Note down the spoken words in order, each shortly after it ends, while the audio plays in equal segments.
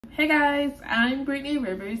Hey guys, I'm Brittany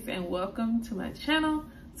Rivers and welcome to my channel.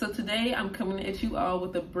 So today I'm coming at you all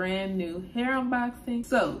with a brand new hair unboxing.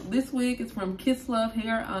 So this wig is from Kiss Love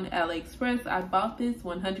Hair on AliExpress. I bought this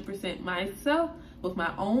 100% myself with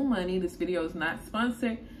my own money. This video is not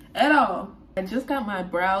sponsored at all. I just got my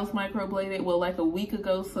brows microbladed, well, like a week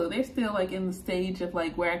ago, so they're still like in the stage of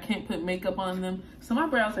like where I can't put makeup on them. So my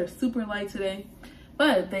brows are super light today,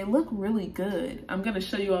 but they look really good. I'm gonna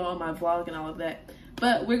show you all on my vlog and all of that.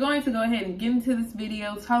 But we're going to go ahead and get into this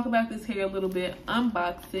video, talk about this hair a little bit,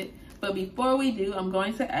 unbox it. But before we do, I'm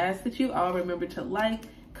going to ask that you all remember to like,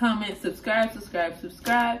 comment, subscribe.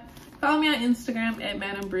 Follow me on Instagram at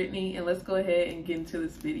Madam Brittany, and let's go ahead and get into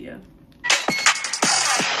this video.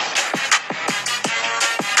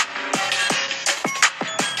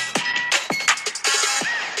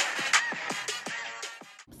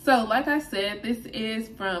 So like I said, this is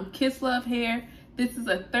from Kiss Love Hair. This is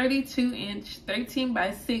a 32-inch, 13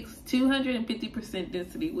 by 6, 250%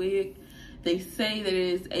 density wig. They say that it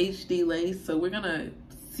is HD lace, so we're gonna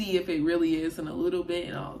see if it really is in a little bit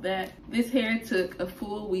and all that. This hair took a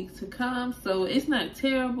full week to come, so it's not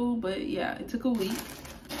terrible, but yeah, it took a week.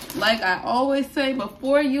 Like I always say,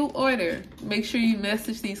 before you order, make sure you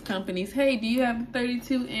message these companies. Hey, do you have a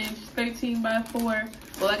 32-inch, 13 by 4?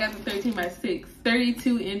 Well, I got the 13 by 6,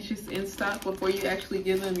 32 inches in stock before you actually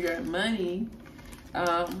give them your money.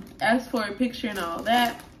 Ask for a picture and all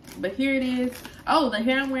that, but here it is. Oh, the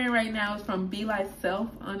hair I'm wearing right now is from Be Thyself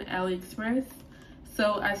on AliExpress.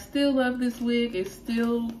 So I still love this wig. It's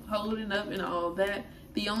still holding up and all that.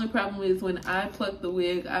 The only problem is when I pluck the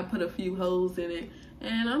wig, I put a few holes in it,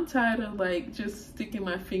 and I'm tired of like just sticking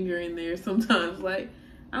my finger in there sometimes. Like,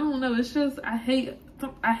 I don't know, it's just I hate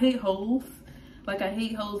holes. Like, I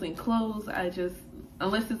hate holes in clothes.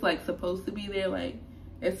 Unless it's like supposed to be there, like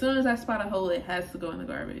as soon as I spot a hole, it has to go in the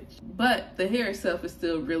garbage. But the hair itself is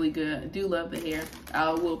still really good. I do love the hair.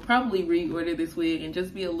 I will probably reorder this wig and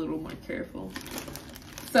just be a little more careful.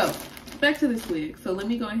 So, back to this wig. So let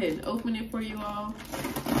me go ahead and open it for you all.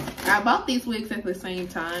 I bought these wigs at the same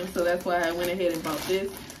time, so that's why I went ahead and bought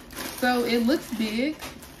this. So it looks big.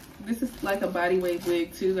 This is like a body weight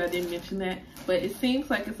wig too, I didn't mention that. But it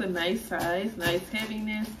seems like it's a nice size, nice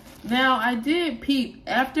heaviness. Now, I did peep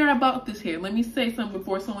after I bought this hair. Let me say something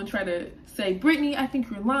before someone try to say, Brittany, I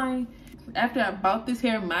think you're lying. After I bought this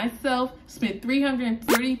hair myself, spent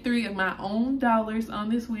 $333 of my own dollars on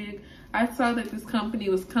this wig, I saw that this company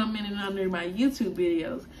was commenting under my YouTube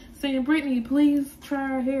videos saying, Brittany, please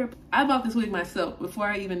try our hair. I bought this wig myself before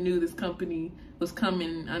I even knew this company was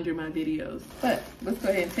coming under my videos. But let's go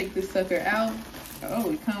ahead and take this sucker out.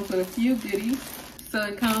 Oh, it comes with a few goodies. So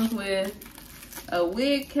it comes with a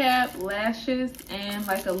wig cap, lashes, and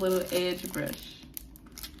like a little edge brush.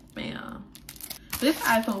 Bam. This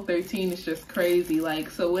iPhone 13 is just crazy.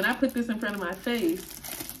 Like, so when I put this in front of my face,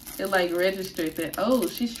 it like registered that, oh,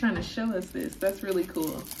 she's trying to show us this. That's really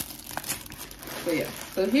cool. So yeah,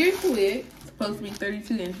 so here's the wig. It's supposed to be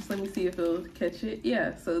 32 inches. Let me see if it'll catch it.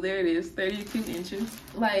 Yeah, so there it is, 32 inches.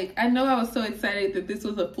 Like, I know I was so excited that this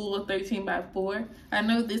was a full 13 by 4. I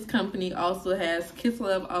know this company also has, Kiss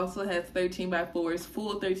Love also has 13 by 4s,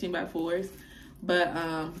 full 13 by 4s. But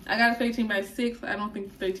I got a 13 by 6. I don't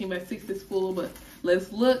think the 13 by 6 is full, but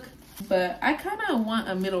let's look. But I kind of want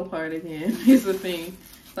a middle part again, is the thing.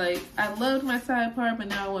 Like, I loved my side part, but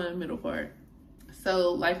now I want a middle part.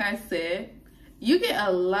 So, like I said, you get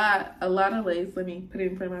a lot of lace. Let me put it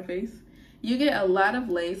in front of my face. You get a lot of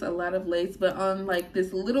lace, but on like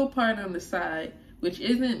this little part on the side, which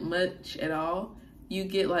isn't much at all, you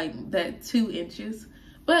get like that 2 inches.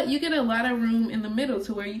 But you get a lot of room in the middle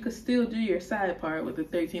to where you could still do your side part with a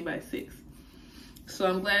 13 by 6. So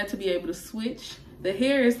I'm glad to be able to switch. The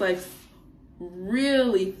hair is like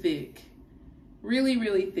really thick.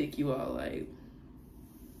 Really thick, you all. Like,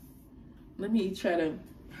 let me try to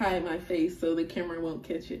hide my face so the camera won't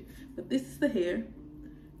catch it. But this is the hair.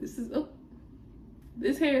 This is, oh,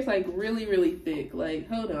 this hair is like really thick. Like,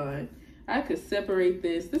 hold on, I could separate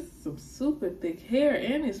this. This is some super thick hair,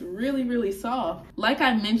 and it's really soft. Like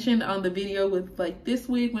I mentioned on the video with like this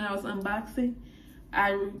wig when I was unboxing,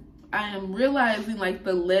 I am realizing like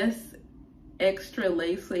the less extra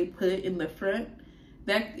lace they put in the front,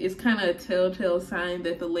 that is kind of a telltale sign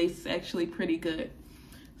that the lace is actually pretty good.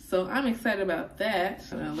 So I'm excited about that.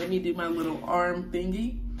 Let me do my little arm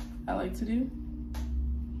thingy I like to do.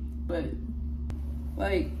 But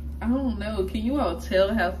like, I don't know, can you all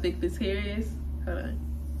tell how thick this hair is? Hold on.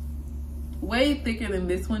 Way thicker than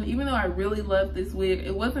this one. Even though I really love this wig,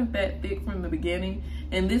 it wasn't that thick from the beginning,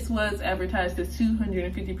 and this was advertised as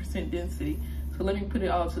 250% density. So let me put it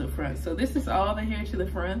all to the front. So this is all the hair to the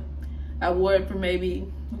front. I wore it for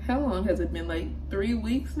maybe, how long has it been? Like 3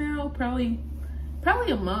 weeks now? Probably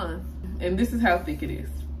a month. And this is how thick it is.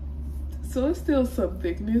 So it's still some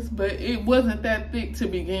thickness, but it wasn't that thick to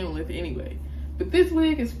begin with anyway. But this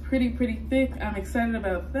wig is pretty thick. I'm excited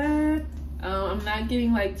about that. I'm not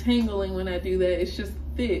getting like tangling when I do that. It's just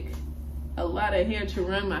thick. A lot of hair to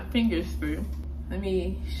run my fingers through. Let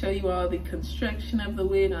me show you all the construction of the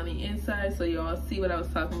wig on the inside so you all see what I was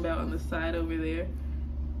talking about on the side over there.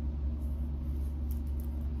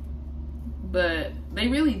 But they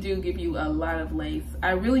really do give you a lot of lace.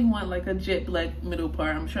 I really want like a jet black middle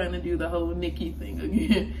part. I'm trying to do the whole Nikki thing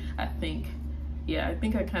again, I think. Yeah, I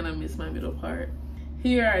think I kind of missed my middle part.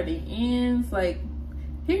 Here are the ends. Like,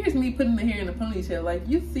 here's me putting the hair in a ponytail. Like,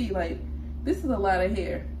 you see, like, this is a lot of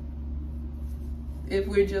hair if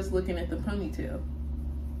we're just looking at the ponytail.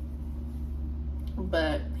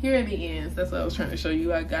 But here are the ends. That's what I was trying to show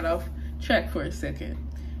you. I got off track for a second.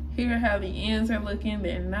 Here are how the ends are looking.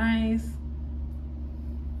 They're nice,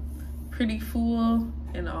 pretty full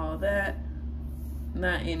and all that.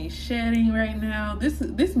 Not any shedding right now.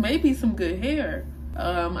 This may be some good hair.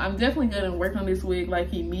 I'm definitely gonna work on this wig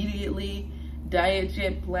like immediately. Dye it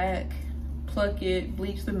jet black, pluck it,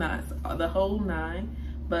 bleach the knots, the whole 9.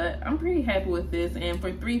 But I'm pretty happy with this, and for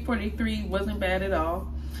 $343 wasn't bad at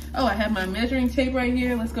all. Oh, I have my measuring tape right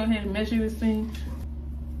here. Let's go ahead and measure this thing.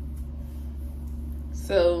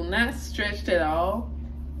 So not stretched at all.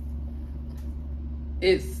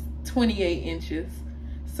 It's 28 inches.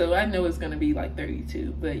 So I know it's gonna be like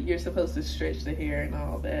 32, but you're supposed to stretch the hair and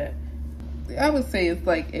all that. I would say it's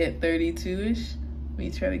like at 32-ish. Let me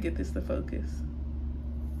try to get this to focus.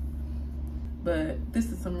 But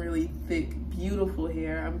this is some really thick, beautiful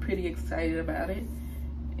hair. I'm pretty excited about it.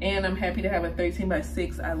 And I'm happy to have a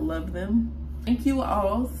 13x6. I love them. Thank you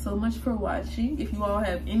all so much for watching. If you all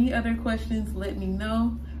have any other questions, let me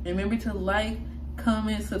know. Remember to like,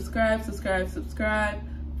 comment, subscribe.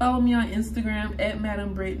 Follow me on Instagram at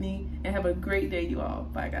Madam Brittany, and have a great day, you all.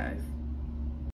 Bye, guys.